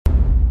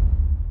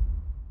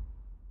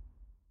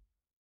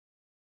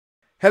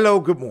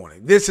Hello, good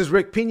morning. This is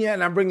Rick Pina,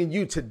 and I'm bringing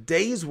you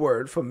today's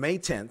word for May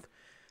 10th,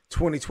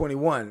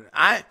 2021.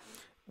 I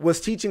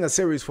was teaching a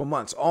series for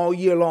months, all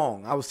year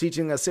long. I was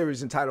teaching a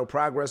series entitled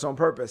Progress on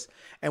Purpose,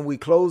 and we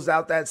closed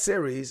out that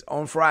series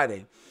on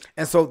Friday.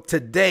 And so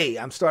today,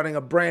 I'm starting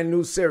a brand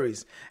new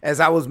series. As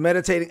I was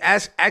meditating,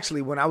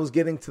 actually, when I was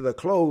getting to the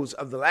close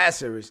of the last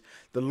series,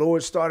 the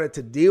Lord started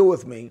to deal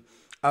with me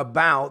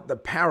about the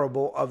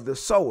parable of the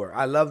sower.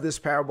 I love this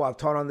parable. I've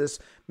taught on this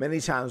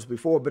many times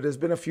before, but it's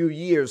been a few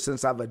years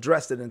since I've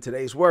addressed it in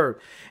today's word.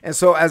 And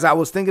so as I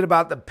was thinking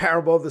about the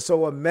parable of the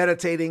sower,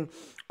 meditating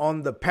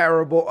on the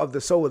parable of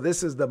the sower,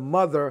 this is the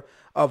mother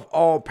of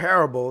all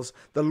parables.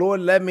 The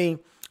Lord led me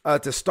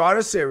to start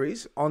a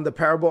series on the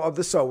parable of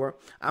the sower.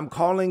 I'm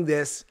calling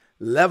this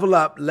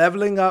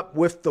leveling up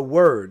with the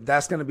word.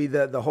 That's going to be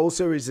the whole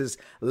series is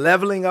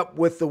leveling up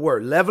with the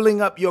word, leveling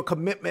up your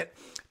commitment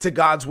to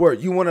God's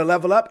word. You want to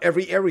level up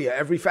every area,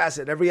 every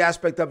facet, every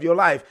aspect of your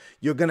life.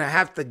 You're going to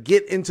have to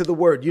get into the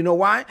word. You know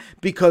why?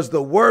 Because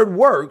the word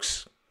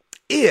works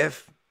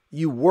if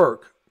you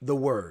work the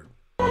word.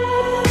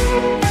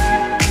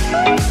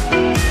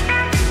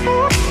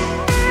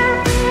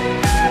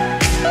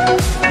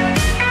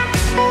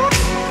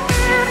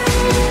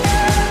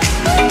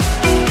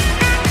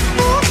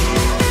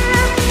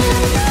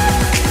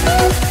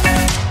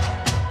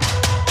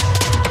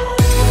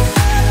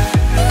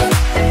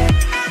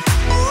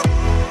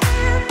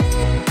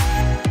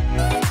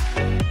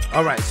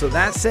 All right. So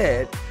that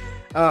said,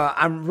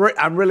 I'm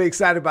really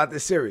excited about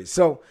this series.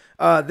 So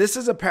this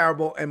is a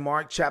parable in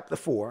Mark chapter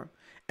 4.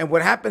 And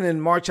what happened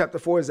in Mark chapter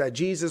 4 is that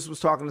Jesus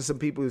was talking to some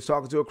people. He was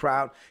talking to a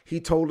crowd.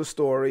 He told a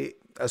story.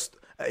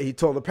 He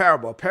told a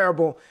parable. A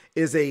parable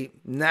is a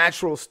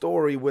natural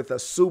story with a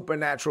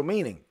supernatural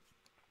meaning.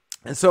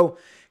 And so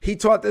he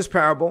taught this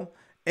parable,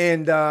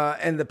 and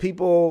the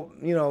people,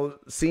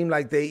 seemed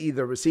like they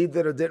either received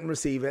it or didn't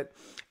receive it.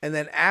 And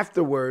then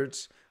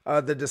afterwards,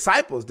 the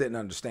disciples didn't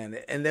understand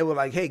it, and they were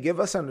like, hey, give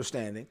us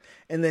understanding.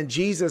 And then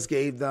Jesus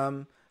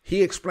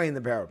he explained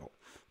the parable.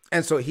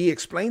 And so he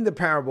explained the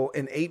parable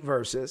in 8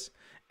 verses.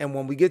 And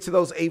when we get to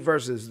those 8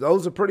 verses,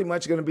 those are pretty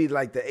much going to be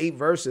like the 8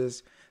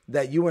 verses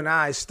that you and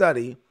I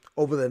study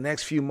over the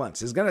next few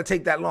months. It's going to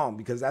take that long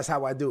because that's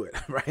how I do it,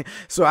 right?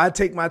 So I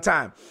take my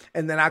time.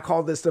 And then I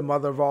call this the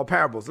mother of all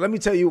parables. Let me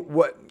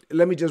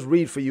just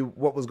read for you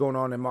what was going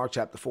on in Mark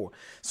chapter 4.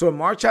 So in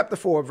Mark chapter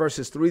 4,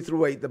 verses 3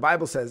 through 8, the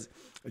Bible says,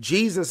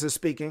 Jesus is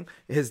speaking.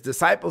 His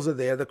disciples are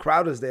there. The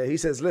crowd is there. He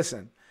says,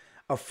 listen,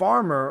 a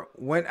farmer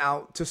went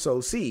out to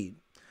sow seed.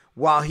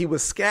 While he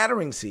was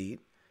scattering seed,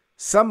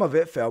 some of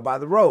it fell by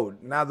the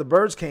road. Now the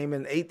birds came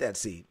and ate that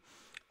seed.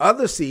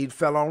 Other seed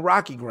fell on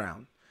rocky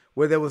ground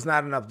where there was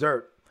not enough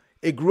dirt.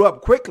 It grew up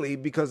quickly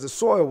because the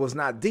soil was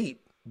not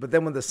deep. But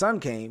then when the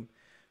sun came,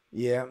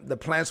 the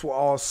plants were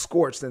all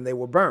scorched and they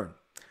were burned.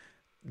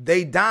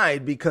 They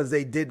died because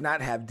they did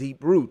not have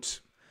deep roots.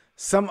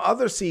 Some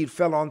other seed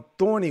fell on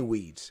thorny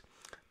weeds.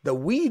 The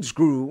weeds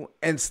grew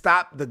and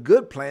stopped the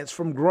good plants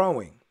from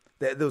growing.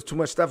 There was too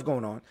much stuff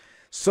going on.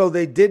 So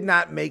they did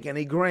not make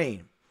any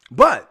grain.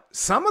 But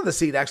some of the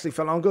seed actually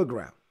fell on good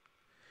ground.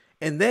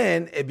 And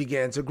then it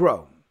began to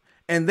grow.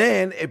 And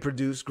then it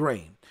produced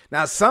grain.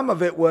 Now, some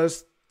of it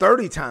was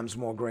 30 times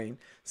more grain.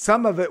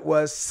 Some of it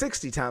was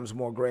 60 times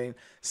more grain.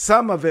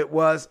 Some of it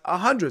was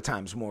 100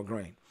 times more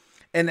grain.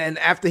 And then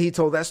after he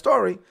told that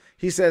story,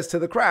 he says to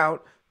the crowd,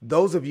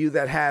 those of you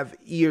that have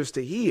ears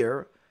to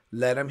hear,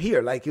 let them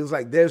hear. Like he was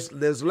like, there's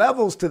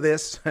levels to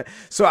this.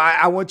 So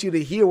I want you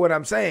to hear what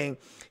I'm saying.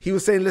 He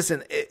was saying,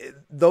 listen,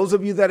 those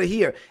of you that are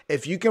here,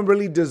 if you can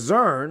really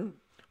discern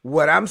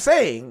what I'm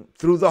saying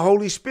through the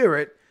Holy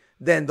Spirit,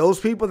 then those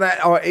people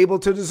that are able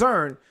to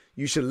discern,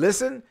 you should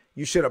listen,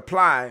 you should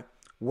apply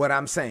what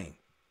I'm saying.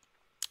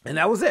 And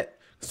that was it.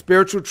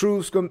 Spiritual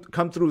truths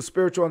come through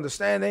spiritual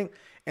understanding,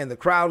 and the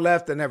crowd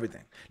left and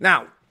everything.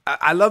 Now,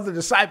 I love the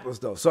disciples,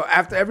 though. So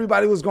after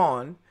everybody was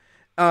gone,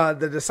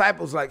 the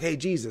disciples like, hey,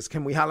 Jesus,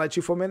 can we holler at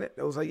you for a minute?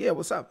 It was like, yeah,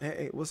 what's up?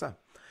 Hey, what's up?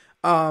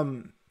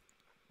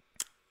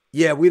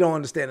 Yeah, we don't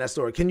understand that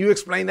story. Can you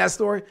explain that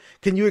story?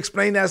 Can you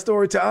explain that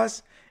story to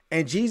us?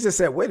 And Jesus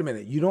said, wait a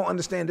minute, you don't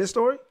understand this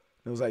story?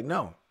 It was like,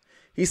 no.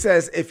 He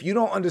says, if you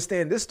don't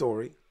understand this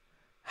story,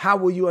 how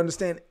will you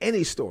understand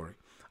any story?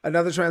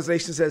 Another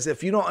translation says,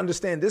 if you don't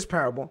understand this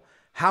parable,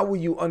 how will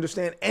you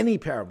understand any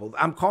parable?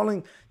 I'm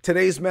calling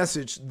today's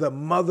message the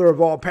mother of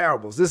all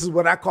parables. This is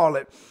what I call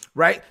it,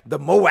 right? The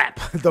Moab,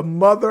 the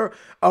mother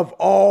of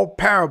all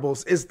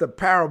parables is the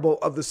parable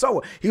of the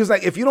sower. He was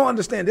like, if you don't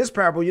understand this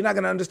parable, you're not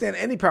going to understand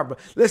any parable.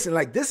 Listen,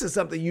 like this is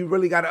something you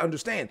really got to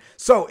understand.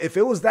 So if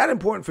it was that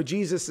important for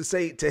Jesus to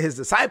say to his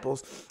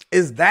disciples,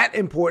 is that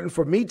important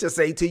for me to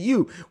say to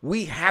you?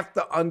 We have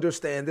to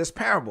understand this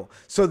parable.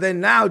 So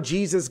then now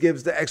Jesus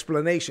gives the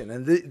explanation.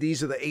 And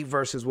these are the 8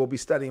 verses we'll be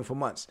studying for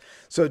months.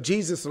 So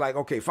Jesus is like,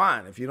 okay,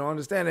 fine. If you don't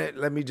understand it,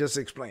 let me just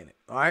explain it.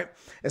 All right.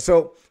 And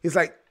so he's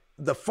like,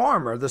 the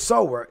farmer, the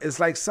sower is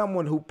like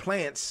someone who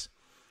plants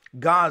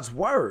God's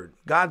word,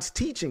 God's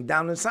teaching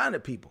down inside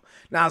of people.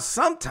 Now,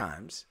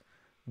 sometimes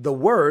the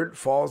word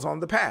falls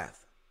on the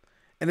path.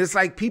 And it's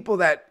like people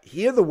that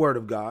hear the word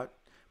of God,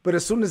 but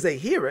as soon as they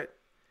hear it,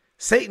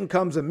 Satan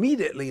comes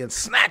immediately and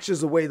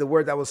snatches away the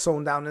word that was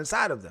sown down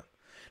inside of them.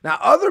 Now,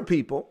 other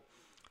people,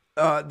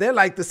 they're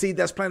like the seed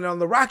that's planted on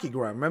the rocky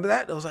ground. Remember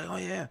that? It was like, oh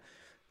yeah.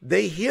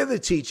 They hear the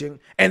teaching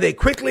and they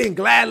quickly and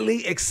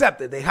gladly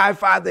accept it. They high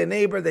five their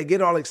neighbor. They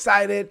get all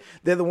excited.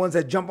 They're the ones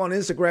that jump on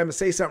Instagram and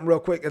say something real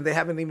quick and they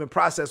haven't even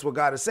processed what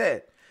God has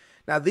said.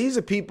 Now, these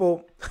are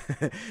people,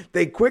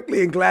 they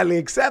quickly and gladly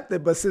accept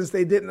it, but since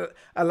they didn't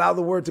allow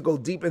the word to go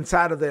deep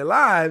inside of their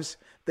lives,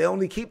 they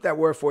only keep that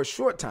word for a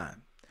short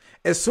time.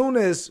 As soon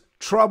as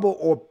trouble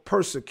or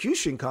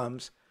persecution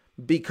comes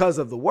because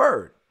of the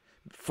word,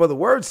 for the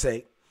word's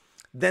sake,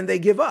 then they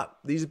give up.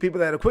 These are people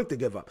that are quick to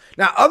give up.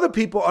 Now, other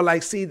people are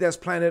like seed that's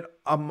planted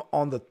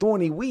on the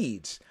thorny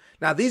weeds.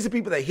 Now, these are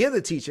people that hear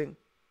the teaching,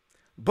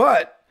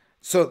 but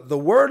so the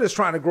word is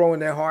trying to grow in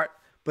their heart,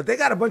 but they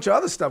got a bunch of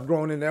other stuff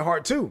growing in their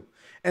heart too.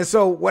 And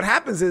so what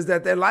happens is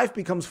that their life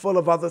becomes full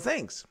of other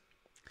things.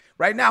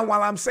 Right now,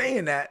 while I'm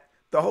saying that,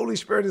 the Holy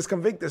Spirit is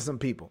convicting some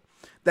people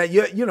that,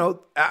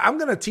 I'm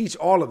going to teach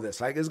all of this.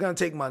 Like, it's going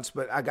to take months,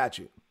 but I got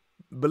you.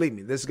 Believe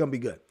me, this is going to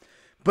be good.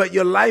 But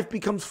your life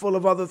becomes full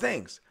of other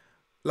things,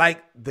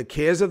 like the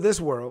cares of this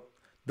world,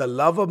 the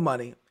love of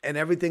money, and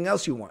everything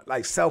else you want,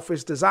 like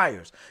selfish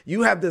desires.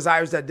 You have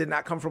desires that did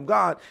not come from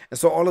God. And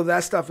so all of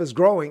that stuff is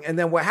growing. And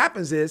then what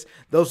happens is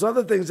those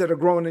other things that are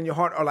growing in your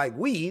heart are like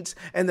weeds.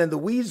 And then the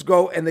weeds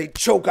go and they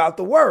choke out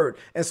the word.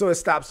 And so it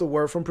stops the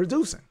word from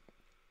producing.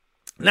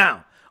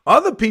 Now,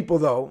 other people,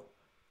 though,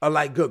 are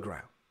like good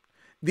ground.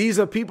 These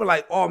are people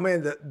like, oh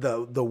man,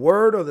 the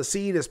word or the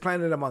seed is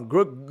planted among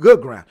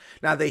good ground.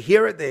 Now they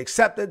hear it, they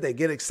accept it, they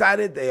get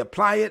excited, they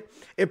apply it,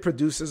 it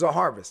produces a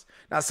harvest.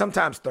 Now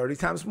sometimes 30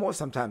 times more,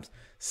 sometimes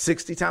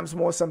 60 times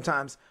more,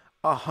 sometimes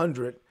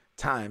 100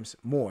 times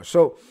more.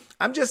 So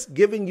I'm just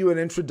giving you an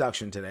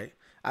introduction today.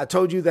 I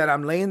told you that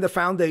I'm laying the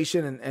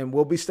foundation and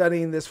we'll be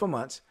studying this for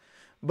months.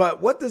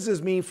 But what does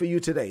this mean for you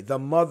today? The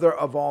mother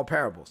of all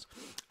parables.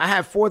 I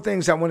have 4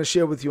 things I want to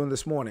share with you in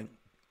this morning.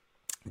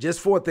 Just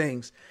 4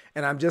 things.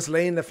 And I'm just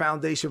laying the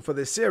foundation for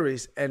this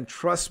series. And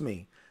trust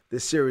me,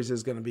 this series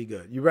is going to be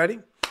good. You ready?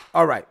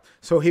 All right.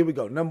 So here we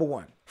go. Number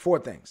 1, 4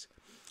 things.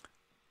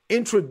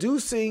 I'm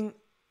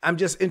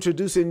just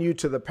introducing you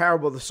to the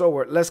parable of the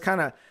sower. Let's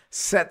kind of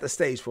set the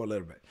stage for a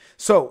little bit.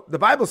 So the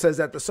Bible says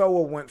that the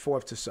sower went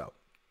forth to sow.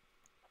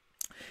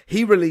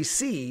 He released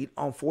seed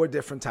on 4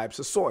 different types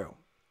of soil.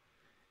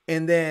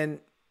 And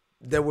then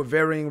there were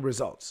varying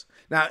results.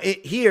 Now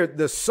here,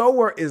 the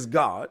sower is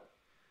God.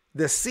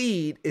 The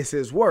seed is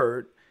his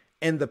word,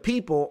 and the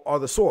people are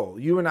the soil.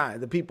 You and I,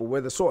 the people, we're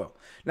the soil.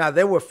 Now,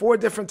 there were 4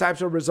 different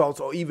types of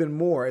results, or even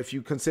more if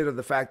you consider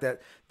the fact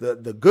that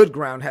the good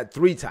ground had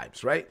 3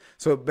 types, right?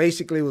 So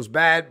basically it was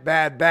bad,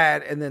 bad,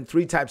 bad, and then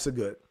 3 types of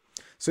good.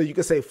 So you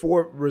could say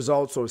 4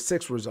 results or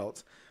 6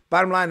 results.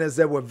 Bottom line is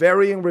there were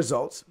varying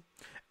results,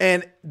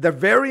 and the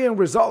varying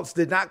results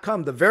did not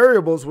come. The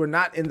variables were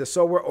not in the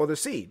sower or the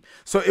seed.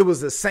 So it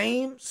was the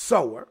same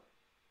sower,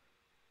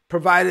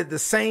 provided the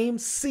same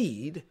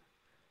seed,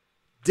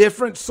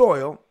 different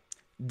soil,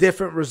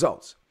 different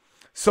results.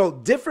 So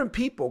different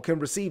people can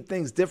receive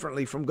things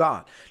differently from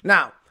God.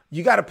 Now,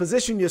 you got to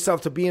position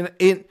yourself to be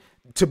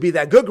to be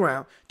that good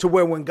ground, to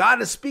where when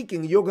God is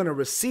speaking, you're going to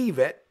receive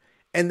it,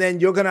 and then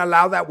you're going to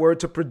allow that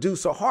word to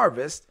produce a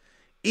harvest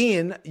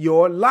in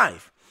your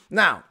life.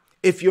 Now,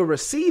 if your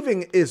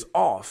receiving is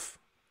off,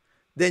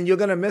 then you're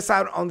going to miss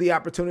out on the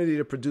opportunity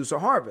to produce a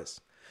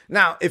harvest.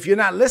 Now, if you're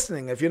not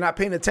listening, if you're not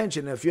paying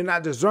attention, if you're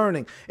not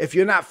discerning, if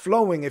you're not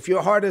flowing, if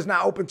your heart is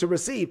not open to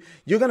receive,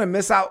 you're going to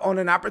miss out on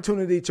an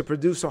opportunity to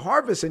produce a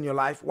harvest in your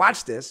life.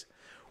 Watch this.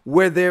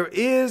 Where there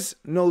is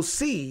no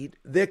seed,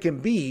 there can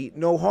be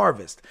no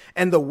harvest.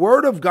 And the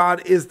word of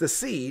God is the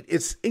seed.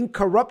 It's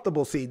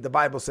incorruptible seed, the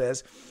Bible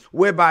says,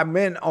 whereby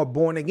men are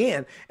born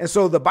again. And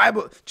so the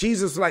Bible,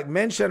 Jesus is like,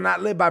 men shall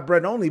not live by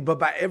bread only, but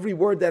by every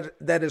word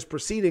that is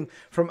proceeding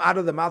from out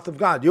of the mouth of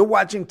God. You're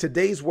watching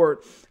today's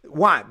word.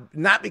 Why?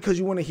 Not because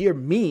you want to hear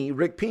me,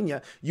 Rick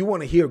Pina. You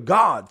want to hear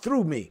God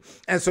through me.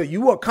 And so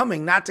you are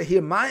coming not to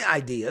hear my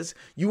ideas.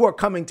 You are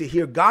coming to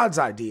hear God's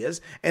ideas.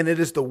 And it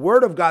is the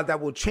word of God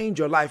that will change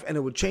your life, and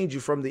it will change you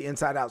from the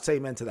inside out. Say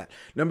amen to that.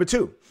 Number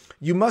 2,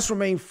 you must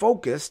remain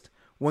focused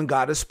when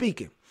God is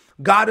speaking.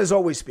 God is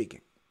always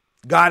speaking.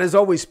 God is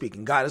always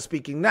speaking. God is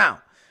speaking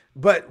now.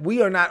 But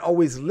we are not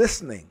always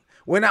listening.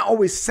 We're not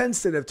always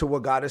sensitive to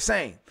what God is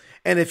saying.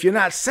 And if you're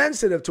not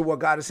sensitive to what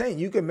God is saying,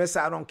 you can miss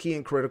out on key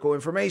and critical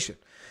information.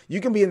 You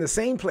can be in the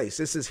same place.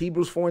 This is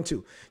Hebrews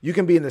 4:2. You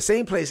can be in the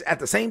same place at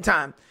the same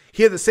time,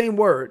 hear the same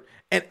word,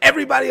 and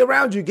everybody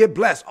around you get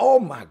blessed. Oh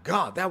my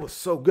God, that was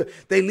so good.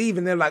 They leave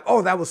and they're like,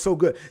 oh, that was so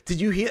good.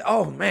 Did you hear?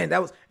 Oh man,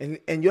 that was,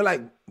 and you're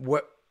like,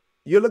 what?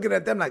 You're looking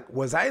at them like,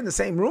 was I in the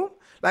same room?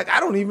 Like, I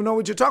don't even know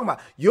what you're talking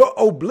about. You're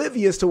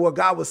oblivious to what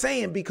God was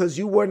saying because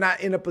you were not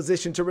in a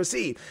position to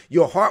receive.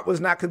 Your heart was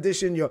not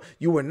conditioned.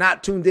 You were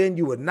not tuned in.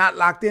 You were not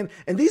locked in.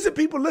 And these are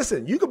people,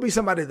 listen, you could be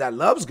somebody that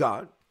loves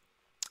God,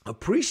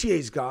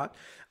 appreciates God,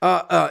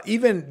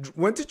 even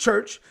went to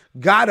church,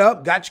 got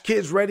up, got your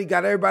kids ready,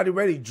 got everybody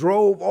ready,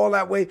 drove all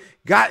that way,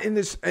 got in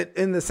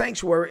the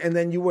sanctuary, and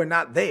then you were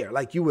not there.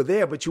 Like you were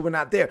there, but you were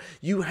not there.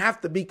 You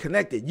have to be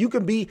connected. You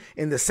can be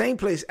in the same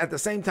place at the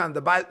same time.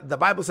 The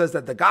Bible says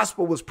that the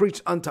gospel was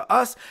preached unto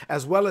us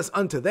as well as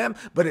unto them,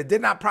 but it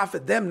did not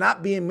profit them,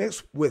 not being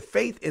mixed with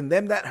faith in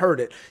them that heard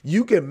it.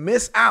 You can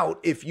miss out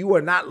if you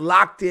are not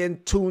locked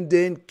in, tuned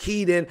in,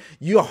 keyed in.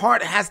 Your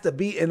heart has to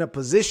be in a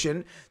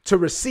position to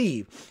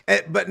receive.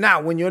 But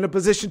now when you're in a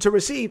position to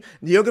receive,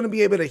 you're going to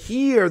be able to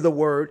hear the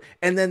word,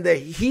 and then they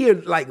hear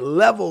like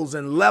levels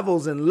and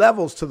levels and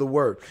levels to the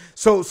word.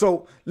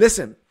 So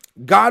listen,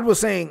 God was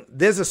saying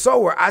there's a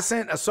sower. I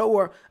sent a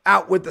sower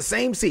out with the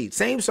same seed,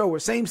 same sower,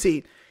 same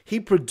seed. He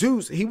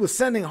was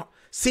sending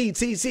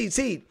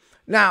seed.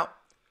 Now,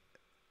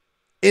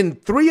 in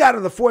 3 out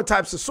of the 4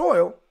 types of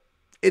soil,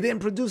 it didn't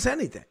produce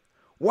anything.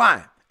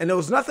 Why? And there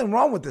was nothing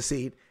wrong with the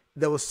seed.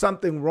 There was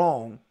something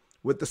wrong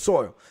with the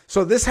soil.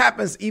 So this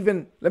happens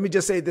even, let me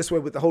just say it this way,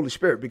 with the Holy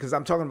Spirit, because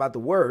I'm talking about the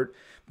word,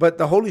 but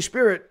the Holy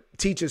Spirit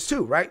teaches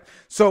too, right?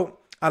 So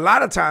a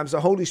lot of times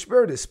the Holy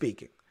Spirit is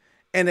speaking.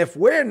 And if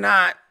we're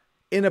not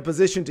in a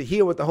position to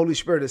hear what the Holy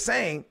Spirit is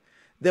saying,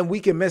 then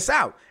we can miss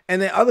out.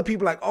 And then other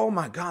people are like, oh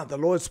my God, the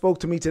Lord spoke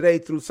to me today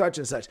through such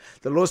and such.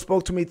 The Lord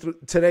spoke to me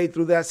today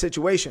through that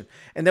situation.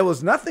 And there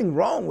was nothing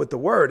wrong with the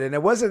word. And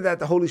it wasn't that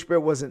the Holy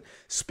Spirit wasn't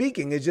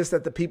speaking. It's just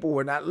that the people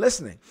were not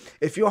listening.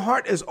 If your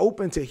heart is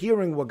open to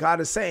hearing what God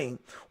is saying,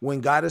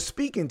 when God is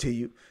speaking to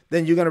you,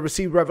 then you're going to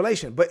receive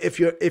revelation. But if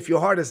your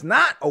heart is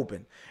not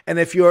open, and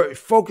if you're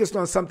focused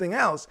on something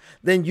else,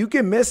 then you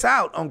can miss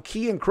out on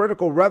key and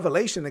critical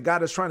revelation that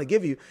God is trying to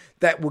give you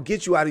that will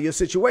get you out of your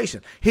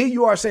situation. Here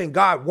you are saying,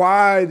 God,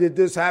 why did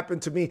this happen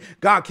to me?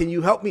 God, can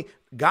you help me?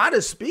 God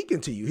is speaking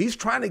to you. He's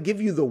trying to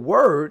give you the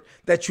word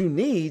that you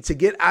need to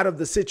get out of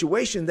the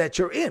situation that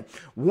you're in.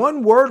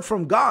 One word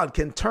from God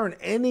can turn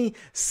any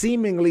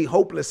seemingly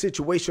hopeless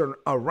situation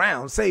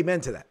around. Say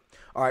amen to that.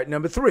 All right,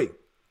 number 3.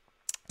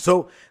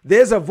 So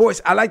there's a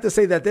voice. I like to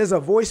say that there's a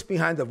voice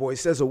behind the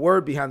voice. There's a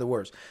word behind the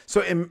words.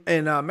 So in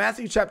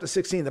Matthew chapter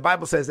 16, the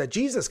Bible says that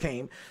Jesus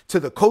came to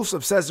the coast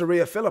of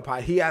Caesarea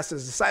Philippi. He asked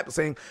his disciples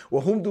saying,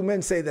 well, whom do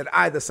men say that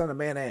I, the Son of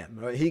Man, am?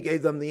 Right? He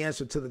gave them the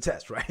answer to the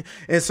test, right?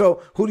 And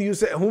so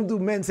whom do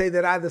men say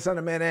that I, the Son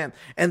of Man, am?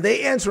 And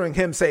they answering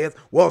him saith,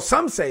 well,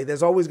 some say,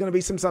 there's always going to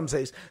be some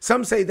says,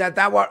 some say that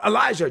thou art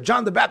Elijah,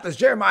 John the Baptist,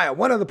 Jeremiah,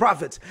 one of the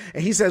prophets.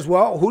 And he says,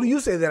 well, who do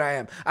you say that I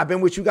am? I've been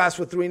with you guys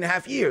for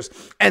 3.5 years.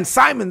 And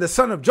Simon, the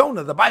son of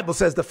Jonah, the Bible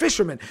says, the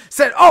fisherman,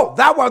 said, oh,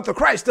 thou art the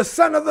Christ, the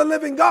Son of the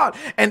living God.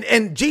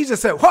 And Jesus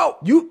said, whoa,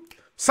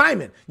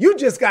 Simon, you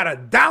just got a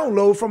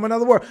download from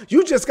another world.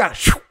 You just got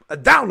a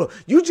download.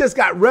 You just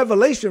got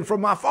revelation from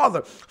my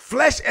Father.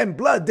 Flesh and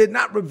blood did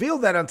not reveal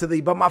that unto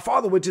thee, but my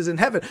Father which is in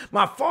heaven.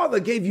 My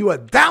Father gave you a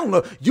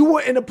download. You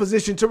were in a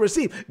position to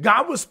receive.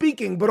 God was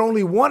speaking, but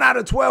only 1 out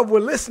of 12 were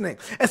listening.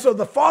 And so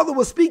the Father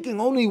was speaking,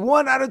 only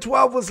 1 out of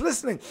 12 was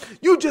listening.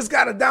 You just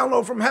got a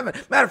download from heaven.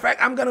 Matter of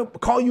fact, I'm going to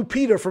call you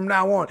Peter from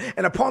now on.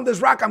 And upon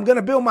this rock, I'm going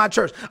to build my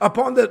church.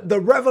 Upon the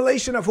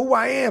revelation of who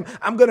I am,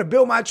 I'm going to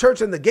build my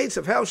church, and the gates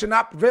of hell shall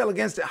not prevail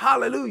against it.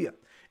 Hallelujah.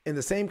 In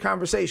the same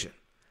conversation,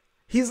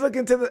 he's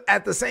looking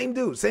at the same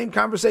dude, same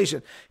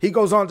conversation. He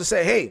goes on to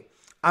say, hey,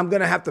 I'm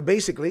going to have to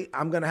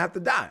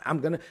die. I'm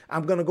going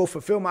to go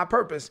fulfill my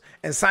purpose.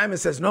 And Simon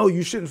says, no,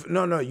 you shouldn't.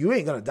 No, you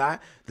ain't going to die.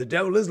 The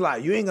devil is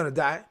lying. You ain't going to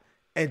die.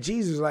 And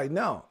Jesus is like,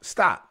 no,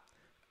 stop.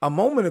 A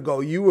moment ago,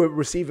 you were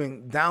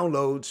receiving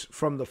downloads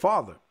from the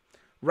Father.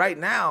 Right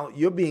now,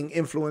 you're being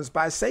influenced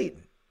by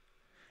Satan.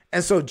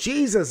 And so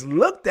Jesus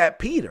looked at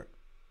Peter.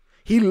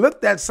 He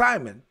looked at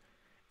Simon,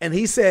 and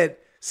he said,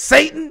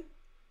 Satan,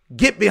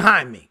 get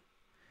behind me.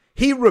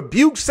 He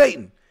rebuked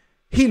Satan.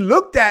 He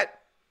looked at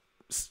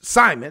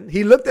Simon.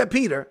 He looked at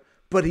Peter,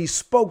 but he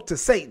spoke to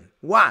Satan.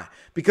 Why?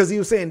 Because he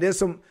was saying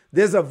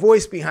there's a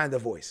voice behind the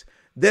voice.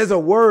 There's a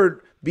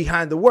word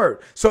behind the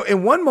word. So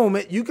in one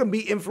moment, you can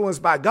be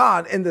influenced by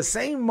God. In the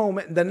same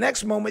moment, the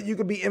next moment, you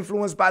can be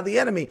influenced by the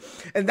enemy.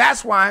 And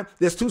that's why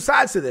there's 2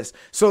 sides to this.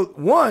 So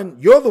one,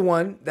 you're the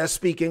one that's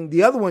speaking.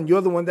 The other one,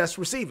 you're the one that's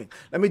receiving.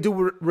 Let me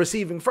do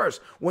receiving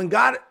first. When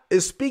God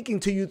is speaking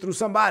to you through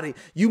somebody,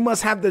 you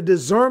must have the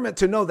discernment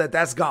to know that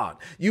that's God.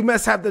 You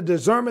must have the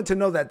discernment to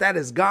know that that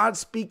is God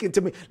speaking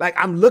to me. Like,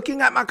 I'm looking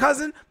at my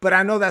cousin, but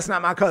I know that's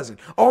not my cousin.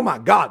 Oh my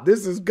God,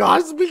 this is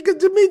God speaking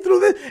to me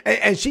through this.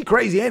 And she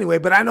crazy anyway,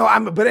 but I know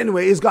but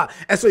anyway, it's God.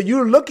 And so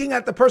you're looking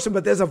at the person,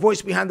 but there's a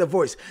voice behind the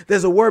voice.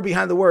 There's a word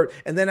behind the word.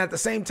 And then at the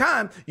same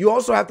time, you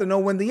also have to know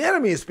when the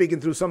enemy is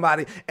speaking through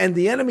somebody, and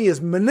the enemy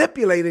is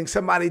manipulating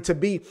somebody to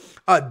be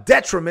a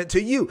detriment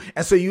to you.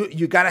 And so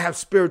you got to have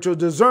spiritual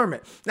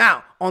discernment.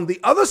 Now, on the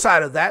other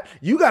side of that,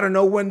 you got to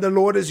know when the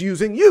Lord is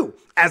using you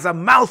as a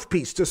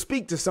mouthpiece to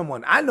speak to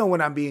someone. I know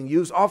when I'm being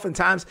used.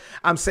 Oftentimes,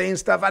 I'm saying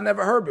stuff I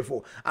never heard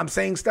before. I'm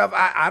saying stuff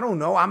I don't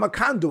know. I'm a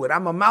conduit.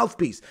 I'm a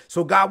mouthpiece.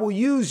 So God will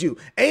use you.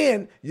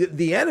 And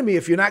the enemy,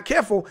 if you're not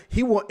careful,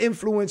 he will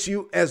influence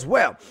you as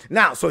well.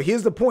 Now, so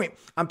here's the point.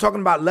 I'm talking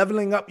about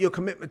leveling up your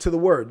commitment to the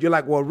word. You're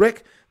like, well,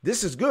 Rick,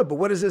 this is good, but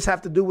what does this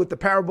have to do with the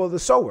parable of the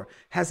sower? It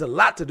has a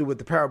lot to do with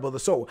the parable of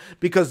the sower,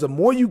 because the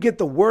more you get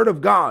the word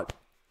of God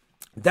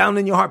down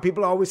in your heart,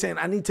 people are always saying,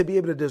 I need to be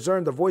able to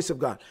discern the voice of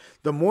God.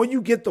 The more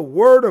you get the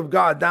word of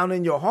God down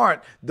in your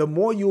heart, the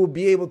more you will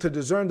be able to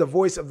discern the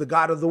voice of the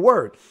God of the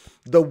word.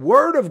 The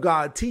word of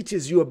God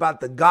teaches you about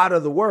the God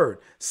of the word.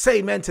 Say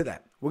amen to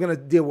that. We're going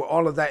to deal with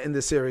all of that in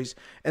this series.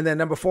 And then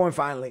number 4, and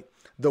finally,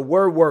 the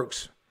word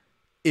works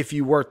if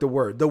you work the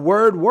word. The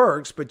word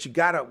works, but you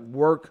got to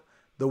work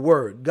the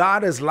word.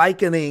 God is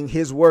likening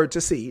his word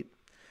to seed.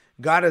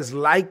 God is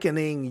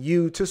likening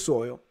you to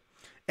soil.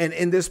 And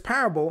in this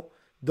parable,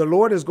 the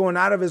Lord is going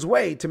out of his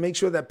way to make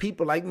sure that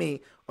people like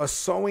me are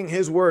sowing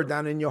his word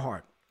down in your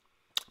heart,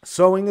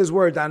 sowing his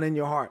word down in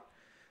your heart.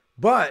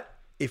 But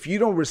if you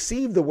don't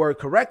receive the word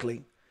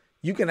correctly,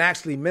 you can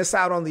actually miss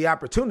out on the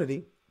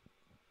opportunity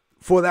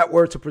for that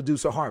word to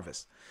produce a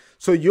harvest.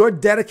 So your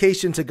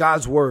dedication to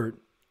God's word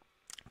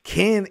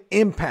can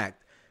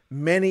impact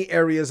many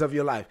areas of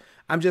your life.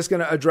 I'm just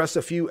going to address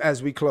a few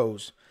as we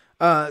close.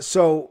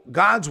 So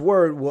God's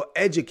word will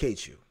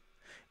educate you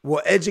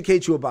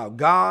about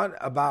God,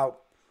 about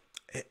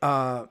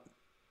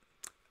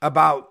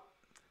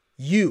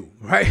you,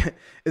 right?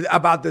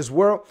 About this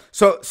world.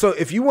 So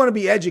if you want to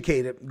be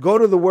educated, go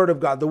to the word of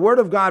God. The word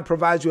of God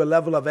provides you a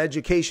level of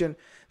education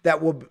that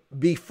will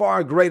be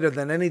far greater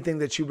than anything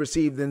that you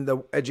received in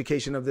the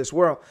education of this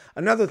world.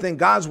 Another thing,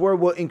 God's word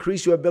will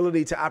increase your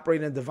ability to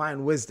operate in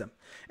divine wisdom.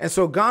 And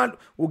so God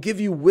will give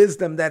you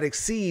wisdom that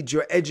exceeds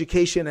your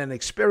education and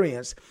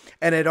experience.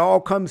 And it all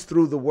comes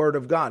through the word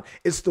of God.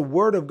 It's the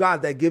word of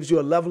God that gives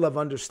you a level of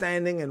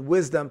understanding and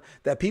wisdom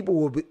that people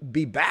will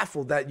be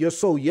baffled that you're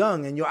so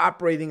young and you're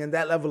operating in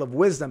that level of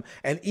wisdom.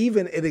 And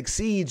even it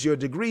exceeds your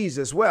degrees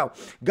as well.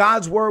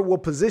 God's word will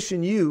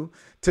position you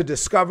to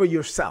discover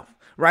yourself.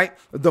 Right?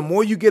 The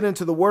more you get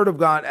into the word of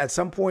God, at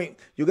some point,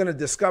 you're going to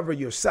discover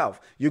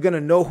yourself. You're going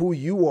to know who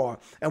you are.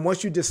 And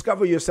once you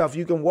discover yourself,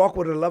 you can walk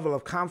with a level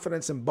of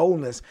confidence and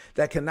boldness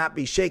that cannot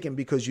be shaken,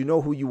 because you know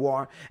who you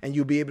are. And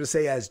you'll be able to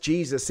say, as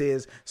Jesus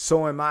is,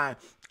 so am I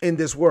in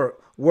this world.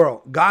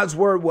 God's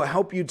word will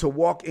help you to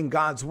walk in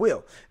God's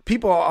will.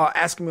 People are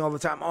asking me all the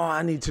time, oh,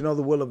 I need to know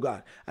the will of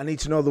God. I need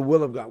to know the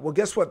will of God. Well,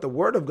 guess what? The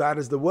word of God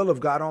is the will of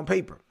God on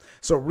paper.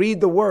 So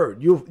read the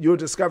word. You'll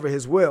discover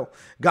his will.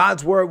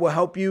 God's word will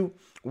help you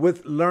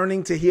with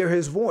learning to hear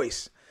his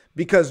voice,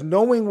 because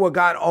knowing what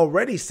God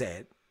already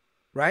said,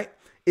 right,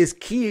 is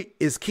key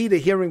to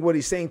hearing what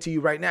he's saying to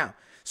you right now.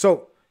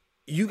 So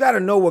you got to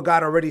know what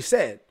God already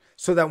said,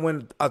 so that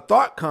when a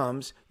thought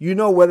comes, you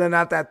know whether or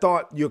not that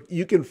thought,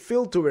 you can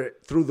filter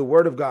it through the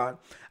word of God.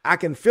 I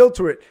can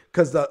filter it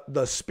because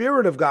the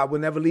spirit of God will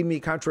never lead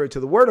me contrary to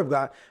the word of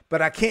God, but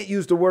I can't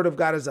use the word of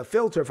God as a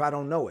filter if I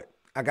don't know it.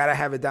 I got to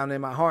have it down in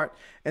my heart.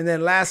 And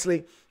then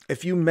lastly,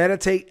 if you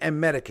meditate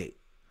and medicate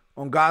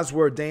on God's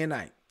word day and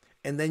night,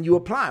 and then you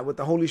apply what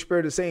the Holy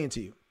Spirit is saying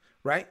to you,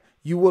 right?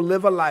 You will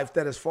live a life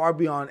that is far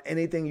beyond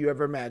anything you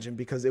ever imagined,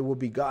 because it will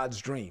be God's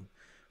dream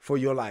for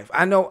your life.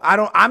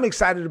 I'm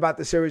excited about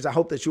the series. I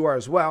hope that you are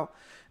as well.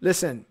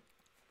 Listen,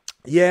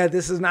 yeah,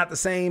 this is not the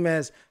same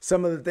as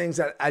some of the things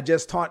that I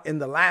just taught in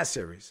the last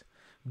series,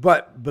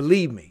 but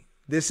believe me,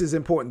 this is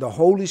important. The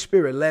Holy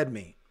Spirit led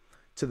me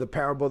to the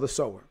parable of the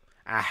sower.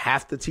 I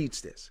have to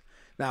teach this.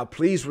 Now,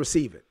 please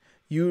receive it.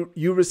 You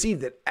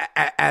received it.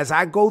 As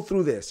I go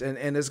through this,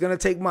 and it's going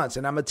to take months,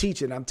 and I'm going to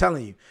teach it. I'm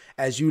telling you,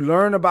 as you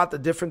learn about the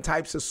different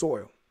types of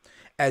soil,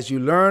 as you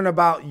learn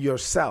about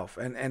yourself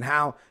and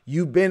how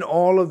you've been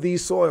all of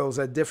these soils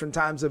at different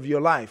times of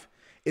your life,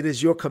 it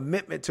is your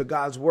commitment to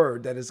God's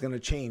word that is going to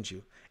change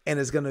you, and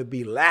it's going to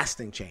be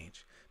lasting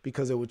change,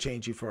 because it will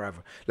change you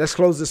forever. Let's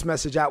close this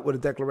message out with a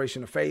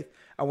declaration of faith.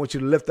 I want you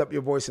to lift up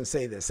your voice and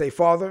say this. Say,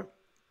 Father,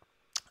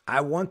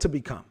 I want to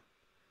become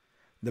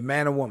the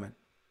man or woman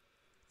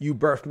you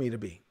birthed me to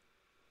be.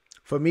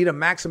 For me to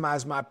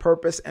maximize my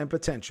purpose and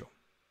potential,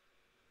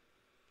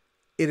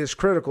 it is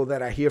critical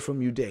that I hear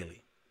from you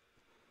daily.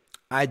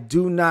 I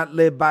do not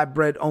live by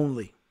bread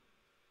only.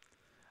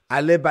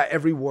 I live by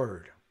every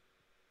word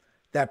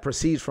that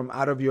proceeds from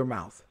out of your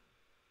mouth.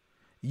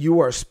 You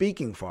are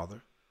speaking,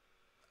 Father.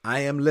 I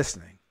am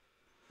listening.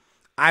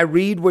 I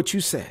read what you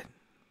said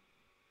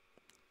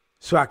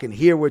so I can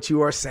hear what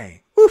you are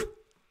saying. Woo!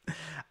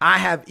 I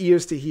have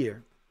ears to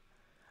hear.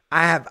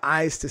 I have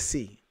eyes to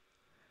see.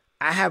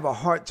 I have a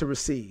heart to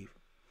receive.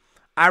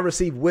 I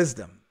receive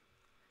wisdom,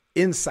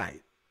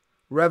 insight,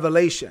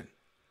 revelation,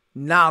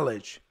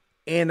 knowledge,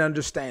 and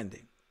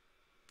understanding.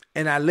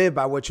 And I live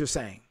by what you're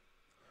saying.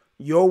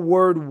 Your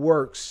word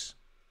works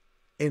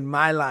in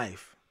my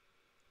life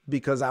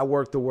because I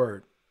work the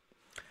word.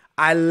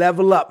 I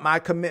level up my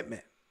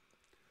commitment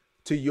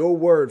to your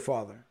word,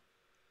 Father,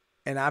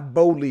 And I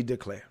boldly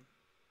declare,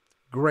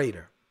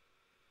 greater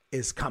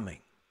is coming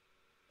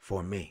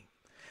for me.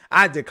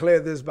 I declare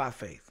this by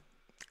faith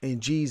in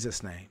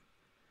Jesus' name.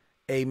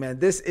 Amen.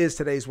 This is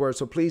today's word,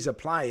 so please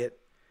apply it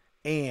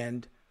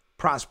and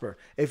prosper.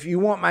 If you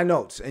want my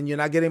notes and you're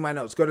not getting my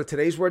notes, go to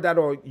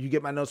todaysword.org. You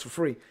get my notes for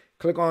free.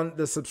 Click on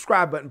the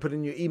subscribe button, put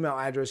in your email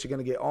address. You're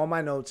going to get all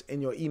my notes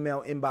in your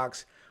email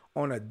inbox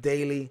on a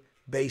daily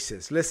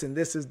basis. Listen,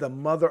 this is the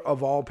mother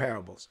of all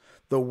parables.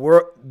 The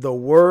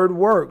word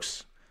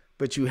works,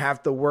 but you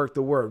have to work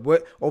the word.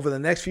 Over the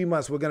next few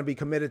months, we're going to be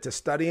committed to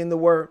studying the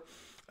word,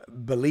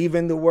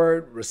 believing the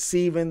word,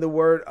 receiving the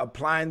word,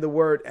 applying the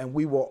word, and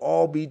we will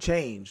all be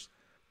changed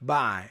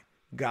by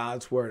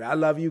God's word. I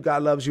love you.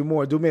 God loves you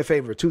more. Do me a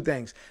favor. 2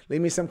 things. Leave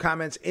me some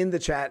comments in the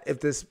chat if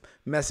this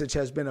message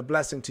has been a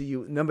blessing to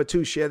you. Number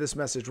 2, share this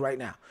message right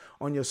now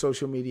on your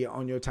social media,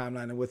 on your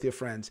timeline, and with your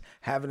friends.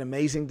 Have an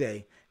amazing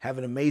day. Have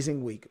an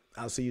amazing week.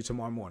 I'll see you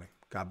tomorrow morning.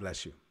 God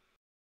bless you.